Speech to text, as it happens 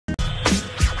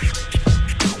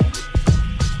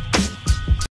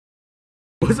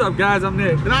What's up, guys? I'm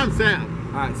Nick. And I'm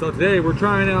Sam. Alright, so today we're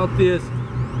trying out this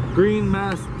green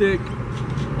mastic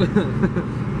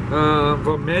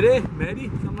from Medi,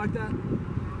 something like that.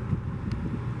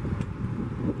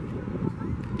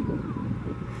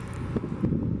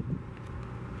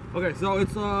 Okay, so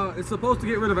it's supposed to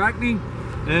get rid of acne,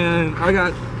 and I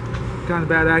got kind of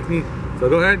bad acne. So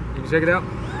go ahead, you can check it out.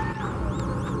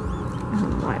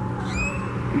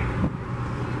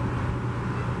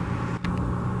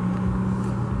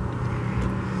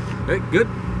 Okay, good.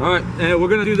 All right, and we're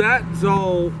gonna do that.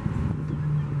 So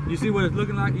you see what it's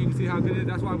looking like. You can see how good it is.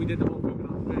 That's why we did the whole cooking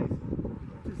on the face.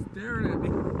 Just staring at me.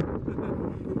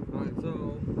 All right,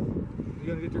 so you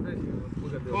gonna get your face?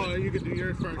 Oh, you can do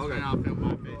yours first. Okay. And I'll film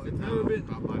my face. It's a little bit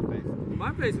about my face.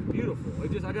 My face is beautiful.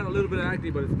 It just I got a little bit of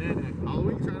acne, but it's man acne.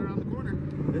 Halloween, try it around the corner.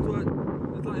 It's what it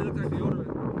looks like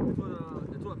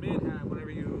deodorant. It's what men have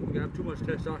whenever you have too much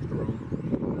testosterone.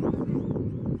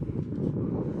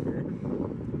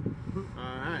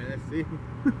 Alright, let's see.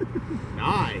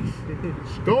 Nice.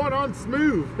 It's going on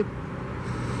smooth.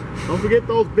 Don't forget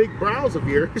those big brows of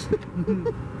yours.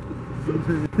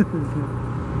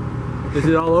 Is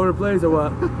it all over the place or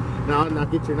what? No, now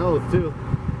get your nose too.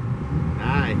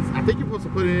 Nice. I think you're supposed to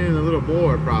put it in a little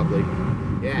more, probably.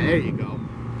 Yeah, there you go.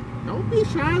 Don't be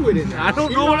shy with it now. I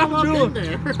don't know what I'm doing.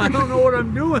 I don't know what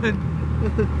I'm doing.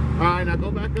 Alright, now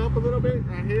go back up a little bit,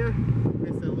 right here.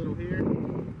 Just a little here.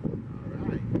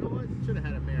 Alright, you know what? Should have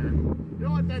had a mirror. You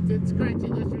know what? That's it. Scratch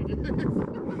it. Just redo this.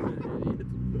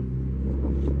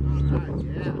 Alright,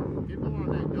 yeah. Get more on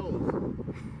that nose.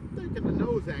 I'm thinking the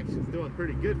nose action's doing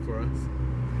pretty good for us.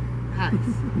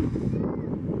 Nice.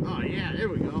 Oh yeah, there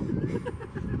we go.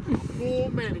 A full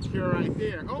manicure right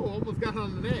there. Oh, almost got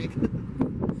on the neck.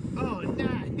 Oh,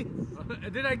 nice.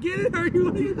 Did I get it? Or are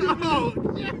you? Oh,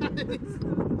 nice.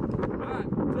 Alright,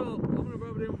 so I'm gonna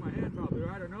rub it in with my hand, probably,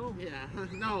 right? Or no? Yeah.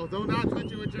 No, do not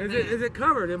touch it with your hand. Is it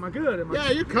covered? Am I good?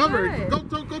 Yeah, you're covered.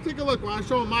 Go take a look while I'm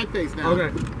showing my face now.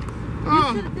 Okay. You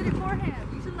should have did it for him.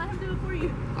 You should let him do it for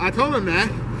you. I told him that.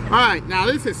 All right, now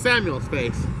this is Samuel's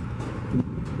face.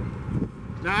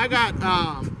 Now I got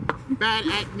bad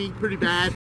acne, pretty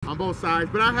bad on both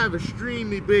sides, but I have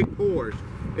extremely big pores.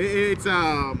 It's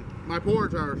my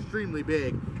pores are extremely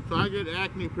big, so I get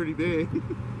acne pretty big.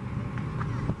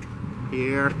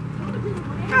 Here,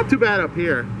 not too bad up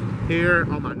here. Here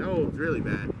on my nose, really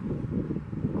bad.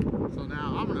 So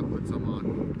now I'm gonna put some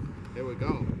on. There we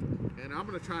go. And I'm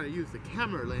gonna try to use the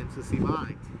camera lens to see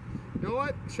mine. You know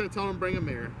what? Should have told him bring a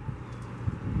mirror.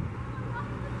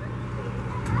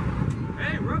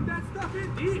 Hey, rub that stuff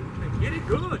in deep and get it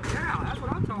good. Yeah, that's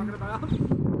what I'm talking about.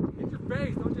 Get your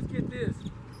face, don't just get this.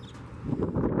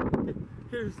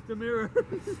 Here's the mirror.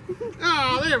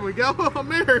 Oh, there we go. A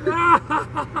mirror.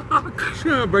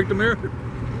 Break the mirror.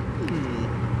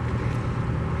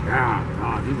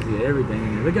 God, you can see everything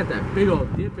in there. Look at that big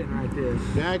old dip in right there.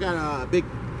 Yeah, I got big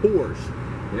pores.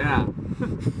 Yeah,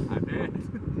 I bet.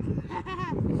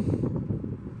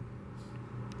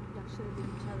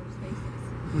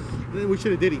 We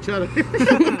should have did each other. We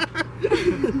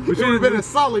should have been a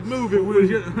solid move.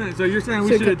 So you're saying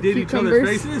we should have did each other's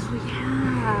faces?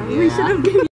 Yeah, we should have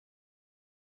given.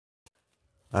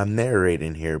 I'm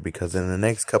narrating here because in the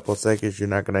next couple of seconds you're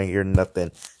not gonna hear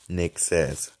nothing Nick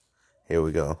says. Here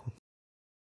we go.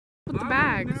 With the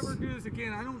bags. I will never do this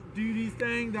again. I don't do these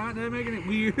things. They're making it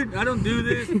weird. I don't do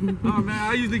this. Oh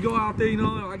man, I usually go out there, you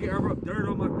know, I rub dirt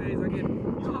on my face. I get, you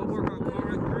know, I work on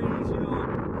car grease, you know,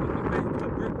 put my face with a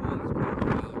brick wall.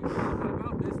 That's what I'm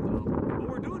about this stuff. But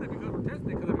we're doing it because we're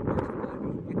testing it, because if it works, we're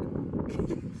probably doing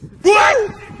it. What?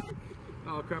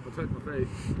 Oh crap, I touched my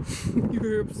face. You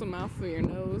rubbed some off for your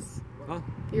nose. Huh?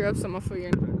 You rubbed some off for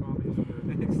your nose.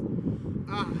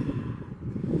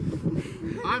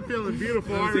 I'm feeling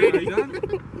beautiful Are already. you done?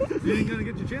 You ain't gonna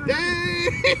get your chin?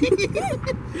 Dang!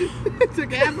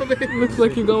 Took half of it. Looks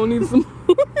like you're gonna need some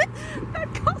more.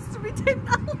 That cost me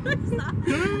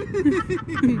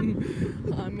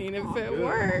 $10. I mean, if it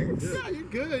works. Yeah, you're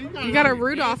good. You got a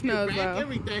Rudolph nose, though.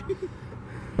 Everything.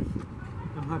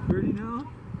 Am I pretty now?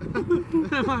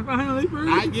 Am I finally pretty?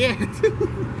 Not yet.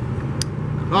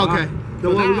 Okay. So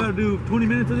what, we gotta do 20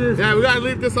 minutes of this? Yeah, we gotta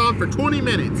leave this on for 20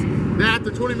 minutes. Then after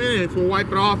 20 minutes, we'll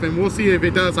wipe it off and we'll see if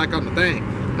it does like on the thing.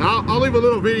 And I'll leave a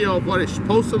little video of what it's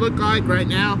supposed to look like right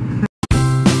now.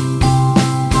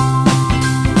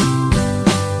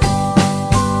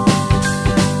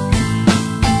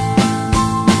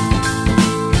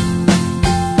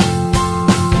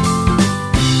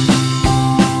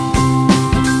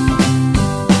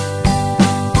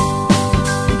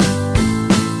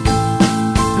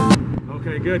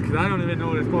 because I don't even know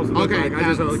what it's supposed to look Okay, like.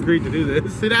 I just agreed to do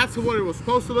this. See, that's what it was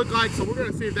supposed to look like, so we're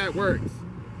gonna see if that works.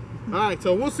 Alright,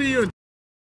 so we'll see you in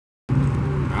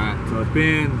Alright, so it's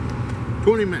been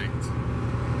 20 minutes.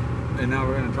 and now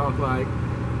we're gonna talk like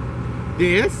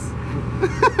Yes?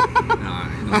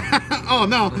 Oh,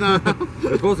 no.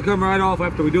 it's supposed to come right off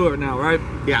after we do it now, right?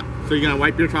 Yeah, so you're gonna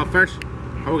wipe your mouth first?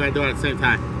 Or we're gonna do it at the same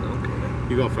time? Okay.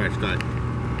 You go first, go ahead.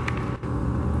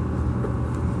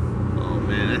 Oh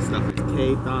man, that stuff is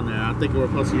caked on there. I think we're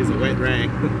supposed to use a wet rag.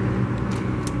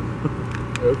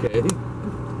 Okay.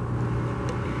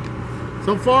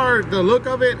 So far, the look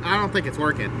of it, I don't think it's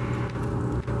working.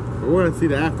 But we're gonna see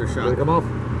the after Did it shot. come off?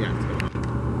 Yeah, it's going on.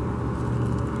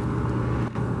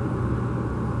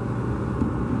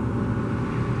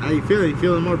 How you feeling? You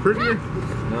feeling more prettier?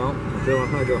 No, I'm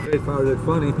feeling like a face powder that's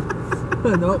funny.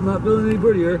 Nope, not feeling any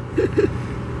prettier.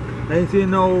 I ain't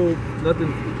seeing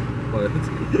nothing. What?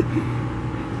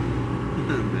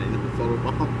 Man, the photo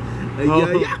ball.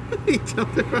 Oh. Yeah, he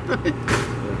jumped it right.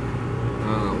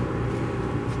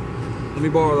 Let me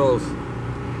borrow those.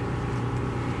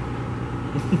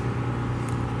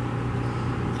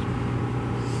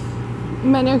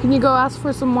 Menu, can you go ask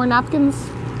for some more napkins?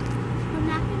 I'm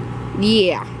not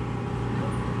Yeah.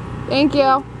 Thank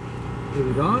you. Is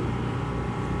it gone?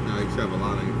 No, you should have a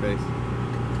lot on your face.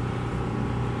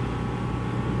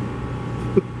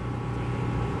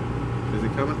 Is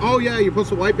it coming? Oh yeah, you're supposed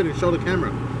to wipe it and show the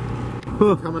camera.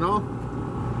 Coming off?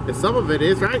 And some of it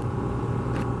is, right?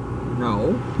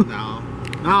 No. No.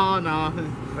 I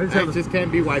just That have just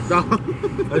can't be wiped off.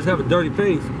 I just have a dirty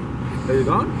face. Are you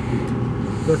gone?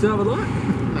 Do I still have a lot?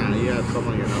 Nah, you have some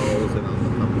on your nose and on the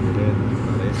top of your head. That's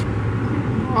not it.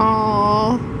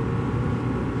 Aww.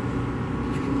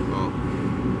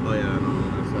 Oh yeah, no,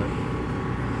 on that side.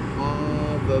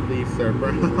 All the leaves are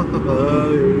brown.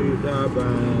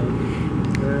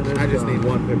 I just need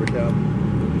one paper towel.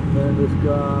 And the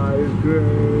sky is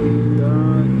gray.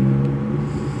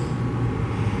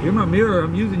 You're my mirror.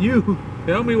 I'm using you.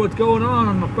 Tell me what's going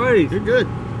on my face. You're good.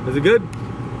 Is it good?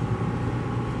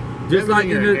 Just like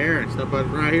your in the, hair and stuff, but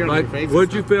right here on like your face.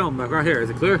 what'd you film? Like right here. Is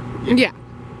it clear? Yeah.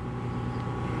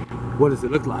 What does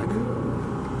it look like?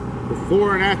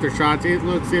 Before and after shots, it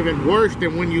looks even worse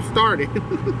than when you started.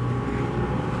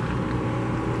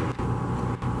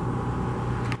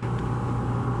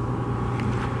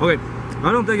 Okay,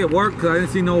 I don't think it worked because I didn't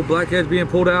see no blackheads being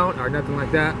pulled out or nothing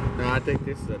like that. No, I think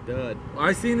this is a dud.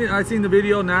 I seen it. I seen the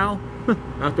video now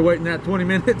after waiting that 20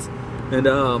 minutes, and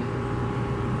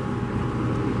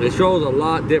it shows a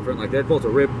lot different. Like they're supposed to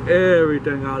rip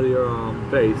everything out of your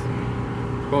face.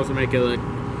 Supposed to make it look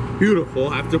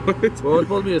beautiful afterwards. Well, it's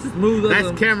supposed to be as smooth as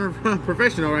That's camera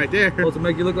professional right there. supposed to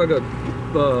make you look like a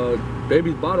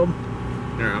baby's bottom.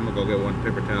 Here, I'm gonna go get one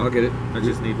paper towel. I'll get it. I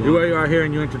just need You one. are here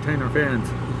and you entertain our fans.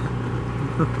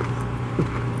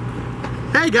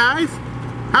 Hey guys,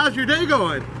 how's your day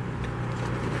going?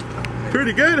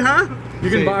 Pretty good, huh? You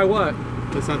can buy what?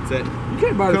 the sunset. You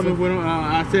can't buy Coming this. with,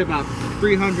 I say about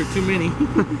 300 too many.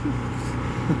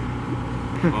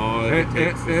 Oh,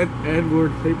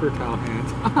 Edward paper towel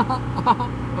hands.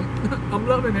 I'm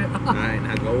loving it. Alright,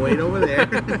 now go wait over there.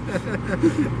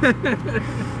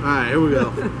 Alright, here we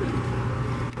go.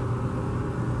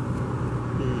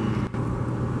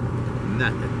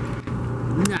 Nothing.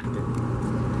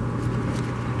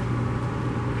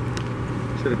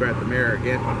 Should have grabbed the mirror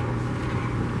again.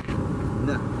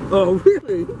 No. Oh,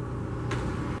 really?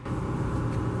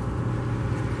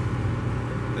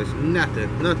 There's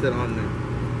nothing on there.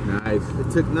 Nice. It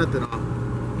took nothing off.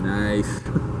 Nice.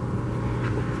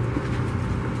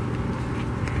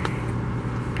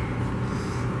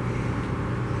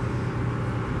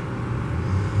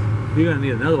 You're gonna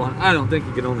need another one. I don't think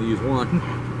you can only use one.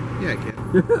 Yeah, I can.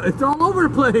 It's all over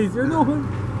the place. You're no one.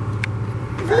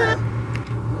 Flip.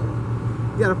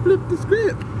 You gotta flip the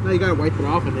script. Now you gotta wipe it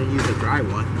off and then use a dry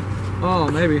one. Oh,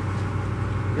 maybe. You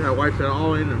gotta wipe it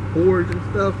all in and pores and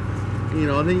stuff. You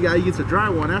know, and then you gotta use a dry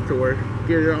one afterward.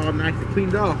 Get it all nice and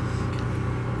cleaned off.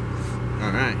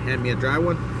 Alright, hand me a dry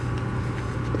one.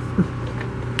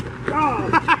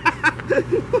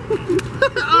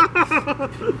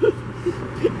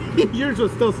 Yours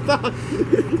was still stuck.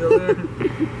 Still there.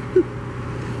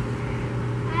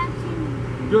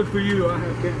 Good for you. I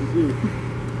have candy too.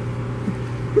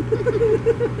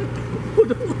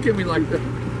 Don't look at me like that.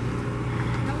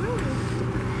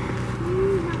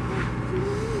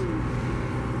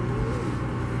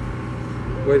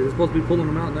 Wait, is it supposed to be pulling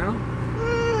them out now?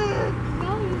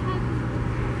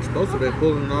 It's supposed to be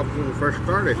pulling it off when we first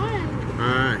started.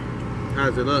 Alright. How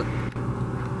does it look?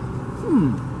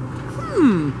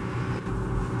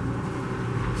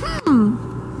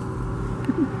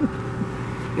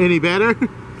 Any better?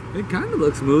 It kind of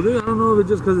looks smoother. I don't know if it's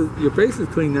just because your face is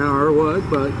clean now or what,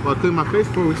 but Well, I cleaned my face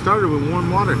before we started with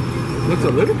warm water. looks a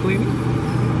little cleaner.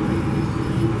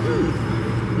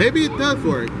 Maybe it does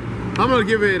work. I'm gonna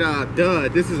give it a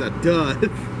dud. This is a dud.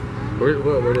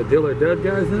 We're the deal or dud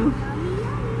guys now?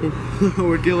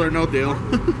 We're deal or no deal.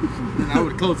 And I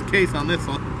would close the case on this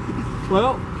one.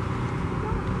 Well,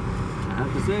 I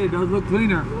have to say it does look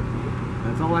cleaner.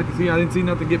 That's all I can see. I didn't see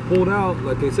nothing get pulled out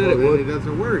like they said Well, it then would. it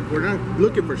doesn't work. We're not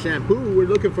looking for shampoo. We're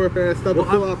looking for stuff to Well,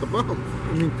 pull out the bumps.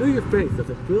 I mean, feel your face. Does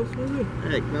it feel smoother?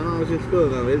 Heck, no, I was just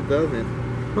feeling them. It doesn't.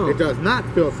 Huh. It does not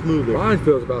feel smoother. Mine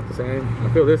feels about the same.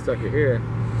 I feel this sucker here.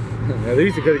 At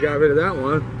least you could have got rid of that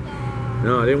one.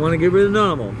 No, I didn't want to get rid of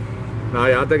none of them. No,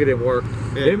 yeah, I think it didn't work.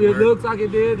 It It worked. looks like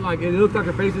it did. Like it looks like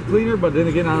your face is cleaner, but then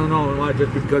again, I don't know. It might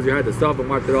just be because you had the stuff and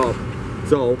wiped it off.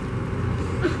 So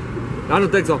I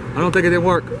don't think so. I don't think it didn't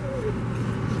work.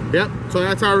 Yep, so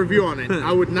that's our review on it.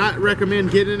 I would not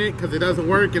recommend getting it because it doesn't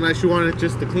work unless you want it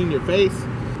just to clean your face.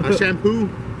 A shampoo.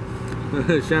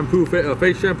 Shampoo,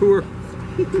 face shampooer.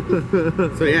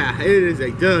 So yeah, it is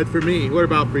a dud for me. What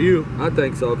about for you? I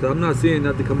think so, because I'm not seeing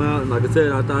nothing come out. And like I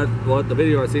said, I thought, well, the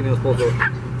video I seen, it was supposed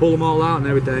to pull them all out and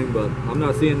everything, but I'm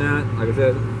not seeing that. Like I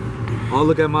said, I'll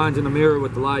look at mine in the mirror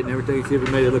with the light and everything, see if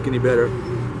it made it look any better.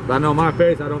 But I know my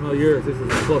face, I don't know yours. This is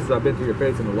as close as I've been to your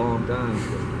face in a long time.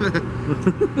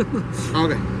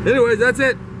 Okay. Anyways, that's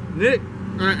it. Nick.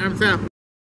 All right, I'm Sam.